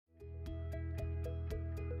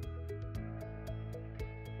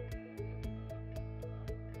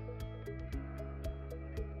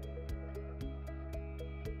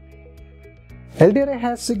LDRA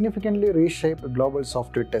has significantly reshaped global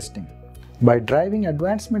software testing by driving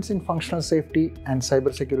advancements in functional safety and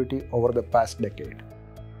cybersecurity over the past decade.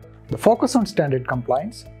 The focus on standard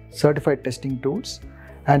compliance, certified testing tools,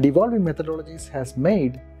 and evolving methodologies has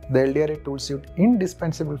made the LDRA toolsuite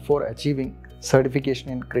indispensable for achieving certification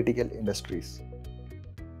in critical industries.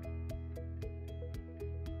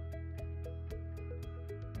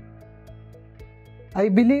 I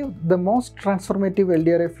believe the most transformative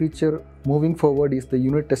LDRA feature moving forward is the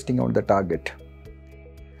unit testing on the target.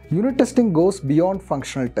 Unit testing goes beyond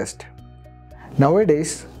functional test.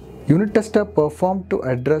 Nowadays, unit tests are performed to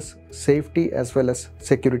address safety as well as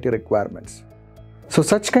security requirements. So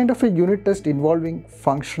such kind of a unit test involving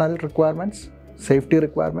functional requirements, safety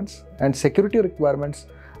requirements, and security requirements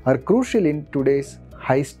are crucial in today's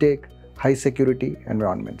high-stake, high-security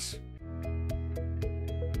environments.